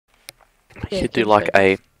You should do like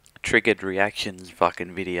a triggered reactions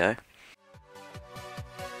fucking video.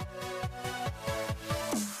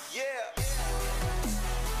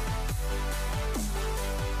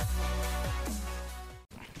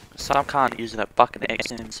 Some can't use that fucking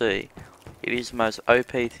XMC. It is the most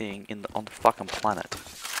OP thing on the fucking planet.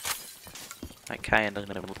 That KN doesn't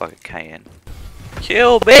even look like a KN.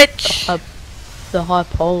 Chill, bitch! The high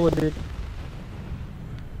polar dude.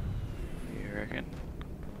 You reckon?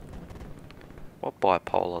 What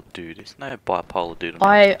bipolar dude? There's no bipolar dude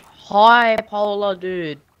on High polar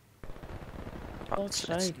dude. It's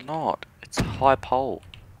not. It's high pole.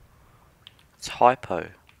 It's hypo.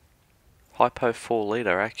 Hypo 4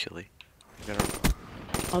 liter actually.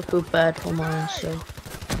 I feel bad for my own self.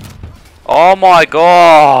 Oh my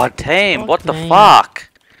god, team! What the fuck?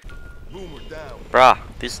 Bruh,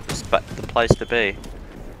 this is the place to be.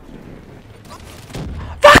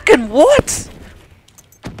 Fucking what?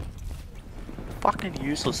 Fucking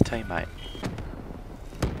useless teammate.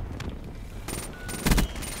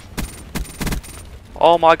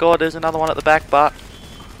 Oh my god, there's another one at the back, but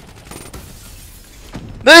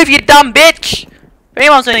move, you dumb bitch! If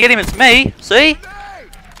anyone's gonna get him, it's me. See?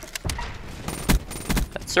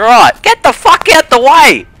 That's right. Get the fuck out the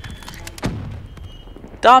way!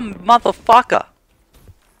 Dumb motherfucker.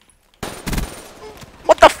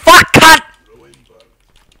 What the fuck, cunt?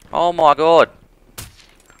 Oh my god.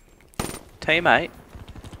 Teammate.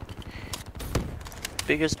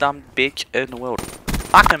 Biggest dumb bitch in the world.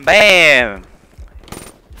 Fucking bam!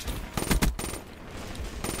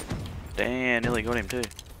 Damn, nearly got him too.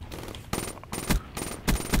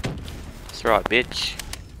 That's right, bitch.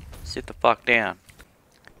 Sit the fuck down.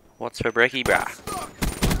 What's for brekkie, bruh?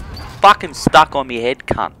 Fucking stuck on me head,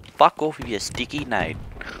 cunt. Fuck off with your sticky nade.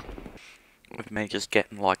 With me just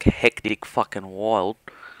getting like hectic fucking wild.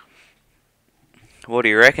 What do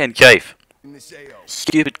you reckon, Chief?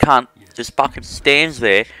 Stupid cunt just fucking stands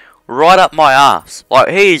there right up my ass. Like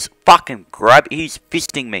he's fucking he's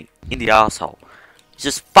fisting me in the asshole. He's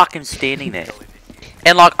just fucking standing there.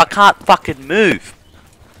 And like I can't fucking move.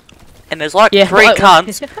 And there's like three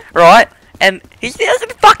cunts, right? And he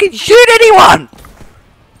doesn't fucking shoot anyone!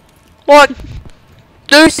 Like,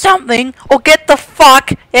 do something or get the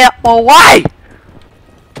fuck out my way!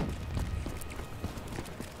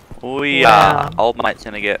 Oh yeah, old mate's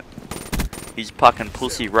gonna get his fucking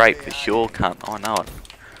pussy raped for sure, cunt. I know it.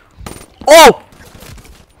 Oh!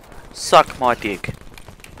 Suck my dick.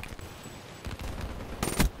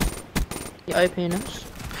 You open us.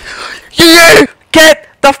 You get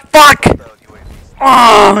the fuck!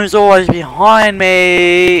 Oh, he's always behind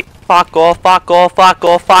me. Fuck off, fuck off, fuck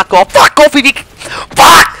off, fuck off, fuck off with you.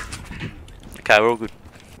 Fuck! Okay, we're all good.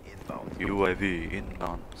 UAV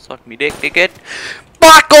inbound. Suck me dick, dickhead.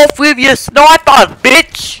 Fuck off with your sniper,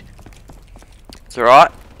 bitch! It's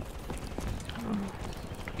alright.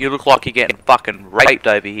 You look like you're getting fucking raped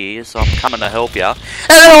over here, so I'm coming to help you. And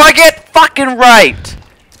then I get fucking raped!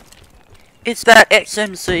 It's that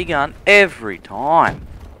XMC gun every time.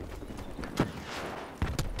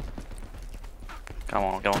 Come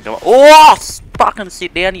on, come on, come on. Oh! Fucking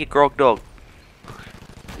sit down, you grog dog.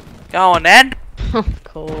 Go on, then. Of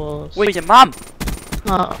course. Where's your mum?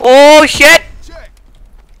 Oh Oh, shit!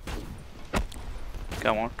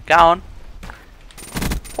 Go on, go on.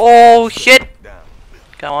 Oh, shit!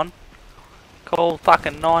 Go on. Call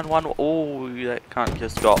fucking 911. Oh, that cunt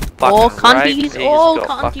just got fucking raped.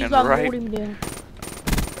 Cunties, I brought him down.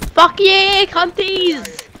 Fuck yeah,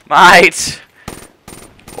 cunties! Mate!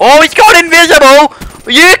 Oh, he's got invisible!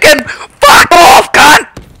 You can fuck off, cunt!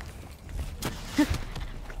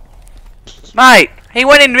 Mate, he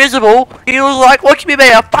went invisible. He was like, watch me be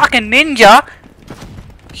a fucking ninja.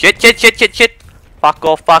 Shit, shit, shit, shit, shit. Fuck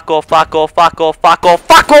off, fuck off, fuck off, fuck off, fuck off,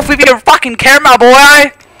 fuck off with your fucking camera,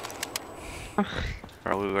 boy!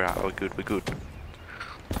 Alright, we're good, we're good.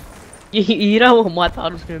 You know what my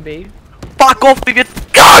title's gonna be? Fuck off with your—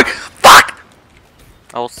 Go! Fuck!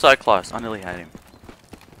 I was so close, I nearly had him.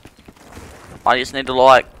 I just need to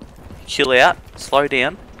like chill out, slow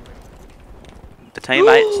down. The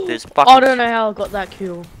teammates, there's fucking— I don't know how I got that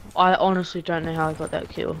kill. I honestly don't know how I got that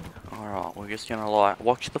kill. Alright, we're just gonna like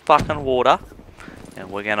watch the fucking water. And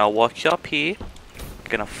we're gonna watch up here. We're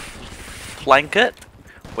gonna flank it.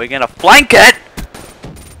 We're gonna flank it!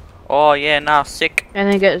 Oh yeah, nah, sick. And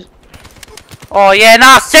then get— Oh yeah,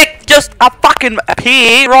 nah, sick! Just fucking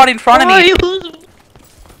appear right in front of me.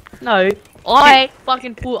 No, I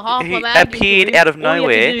fucking put half my mag appeared out of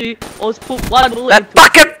nowhere. All you had to do was put one bullet. That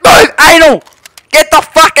fucking move, anal! Get the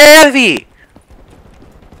fuck out of here!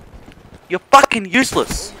 You're fucking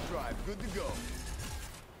useless.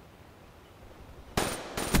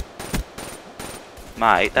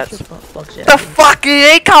 Mate, that's... Fuck's The fuck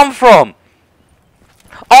did he come from?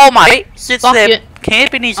 Oh, mate, sits Fuck there it.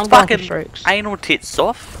 camping his I'm going for fucking strokes. anal tits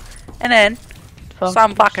off. And then,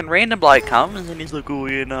 some fucking random bloke comes and he's like, oh,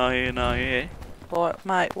 yeah, no, yeah, no, yeah. Like,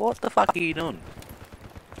 mate, what the fuck are you doing?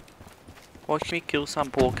 Watch me kill some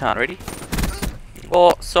poor cunt, ready?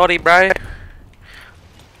 Oh, sorry, bro.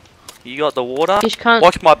 You got the water? Just can't.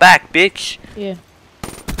 Watch my back, bitch. Yeah.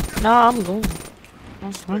 No, I'm going.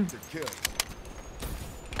 I'm fine.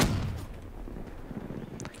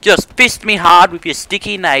 Just fist me hard with your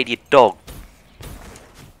sticky nade, you dog.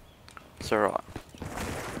 It's alright.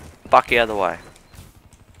 Fuck out of the way.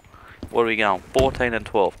 What are we going? 14 and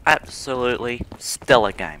 12. Absolutely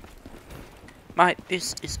stellar game. Mate,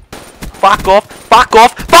 this is... Fuck off! Fuck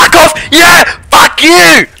off! Fuck off! Yeah! Fuck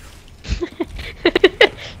you!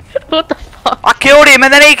 What the fuck? I killed him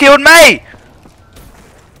and then he killed me!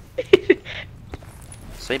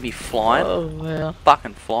 See me flying? Oh, wow.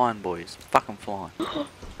 Fucking flying, boys. Fucking flying.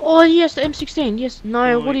 Oh, yes, the M16. Yes.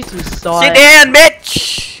 No, what is this size? Sit down,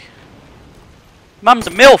 bitch! Mum's a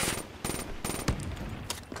MILF.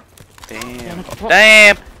 Damn.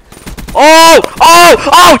 Damn. Oh! Oh!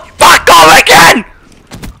 Oh! Fuck off again!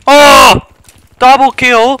 Oh! Double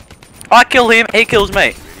kill. I kill him, he kills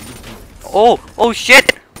me. Oh! Oh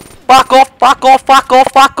shit! Fuck off! Fuck off! Fuck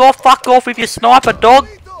off! Fuck off! Fuck off with your sniper, dog!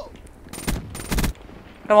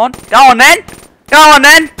 Come on. Go on then! Go on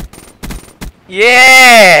then!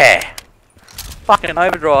 Yeah! Fucking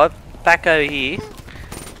overdrive. Back over here.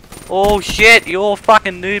 Oh shit, you're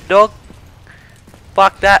fucking noob, dog.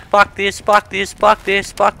 Fuck that, fuck this, fuck this, fuck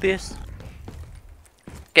this, fuck this.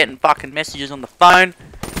 Getting fucking messages on the phone.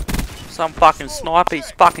 Some fucking sniper,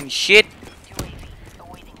 he's fucking shit.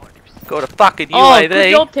 Got a fucking UAV. Oh,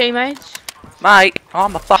 good job, teammates. Mate,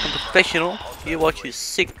 I'm a fucking professional. You watch this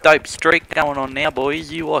sick dope streak going on now, boys.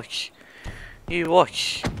 You watch. You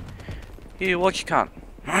watch. You watch, cunt.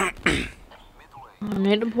 I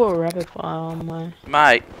need to put a rapid fire on my...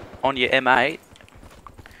 Mate, on your M8,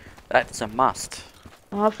 that's a must.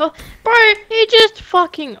 Oh, bro, he just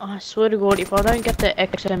fucking... I swear to God, if I don't get the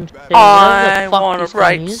XM... I want to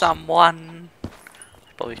rape someone.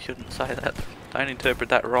 Probably shouldn't say that. Don't interpret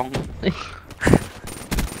that wrong.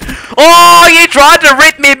 Oh, you tried to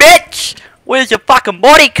rip me, bitch! Where's your fucking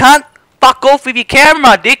body, cunt? Fuck off with your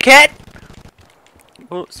camera, dickhead!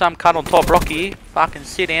 Oh, some cunt on top rocky. Fucking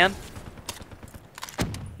sit down.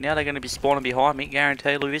 Now they're going to be spawning behind me,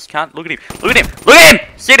 guarantee. Look at this cunt. Look at him. Look at him. Look at him!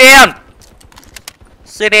 Sit down!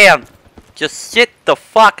 Sit down. Just sit the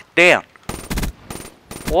fuck down.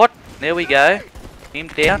 What? There we go. Him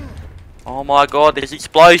down. Oh my god, there's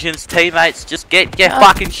explosions, teammates. Just get your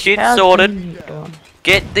fucking shit sorted.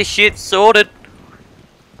 Get the shit sorted.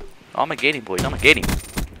 I'ma get him, boys. I'ma get him.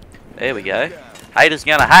 There we go. Haters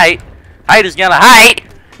gonna hate. Haters gonna hate.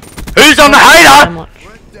 Who's on the hater?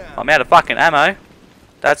 I'm out of fucking ammo.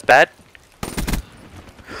 That's bad.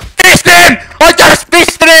 Fist him! I just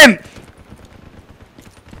fisted him!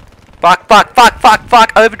 Fuck, fuck, fuck, fuck,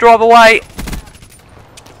 fuck. Overdrive away.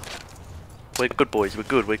 We're good, boys. We're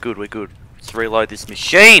good, we're good, we're good. Let's reload this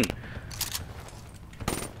machine.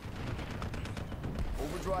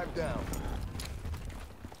 Overdrive down.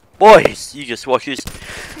 Boys, you just watch this.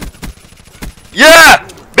 Yeah!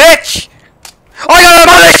 Bitch! I got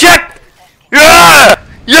a mothership! Yeah!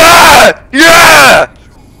 Yeah! Yeah!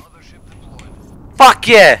 Fuck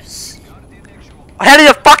yes! How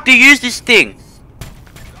the fuck do you use this thing?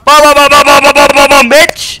 Boom, boom, boom, boom, boom, boom, boom, boom,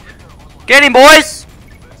 bitch! Get him, boys!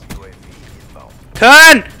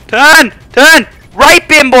 Turn! Turn! Turn!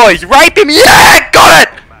 Rape him, boys! Rape him! Yeah! Got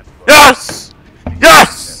it! Yes!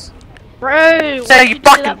 Yes! Bro, Say you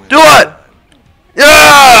fucking do it!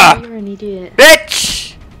 Yeah! You're an idiot.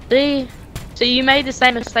 Bitch! See? So you made the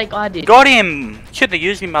same mistake I did. Got him! Shouldn't have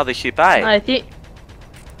used me mothership, eh? I think...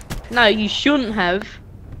 No, you shouldn't have.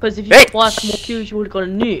 Because if you Bitch! applied for more kills, you would have got a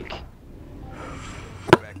nuke.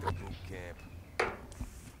 Back to boot camp.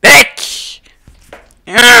 Bitch!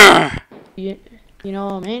 Yeah. You know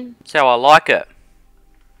what I mean? That's how I like it.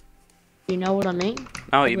 You know what I mean?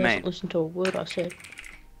 Know what you You mean. hasn't listened to a word I said.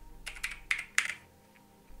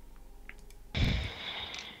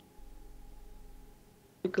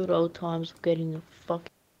 The good old times of getting the fuck.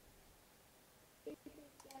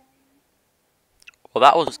 Well,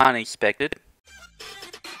 that was unexpected.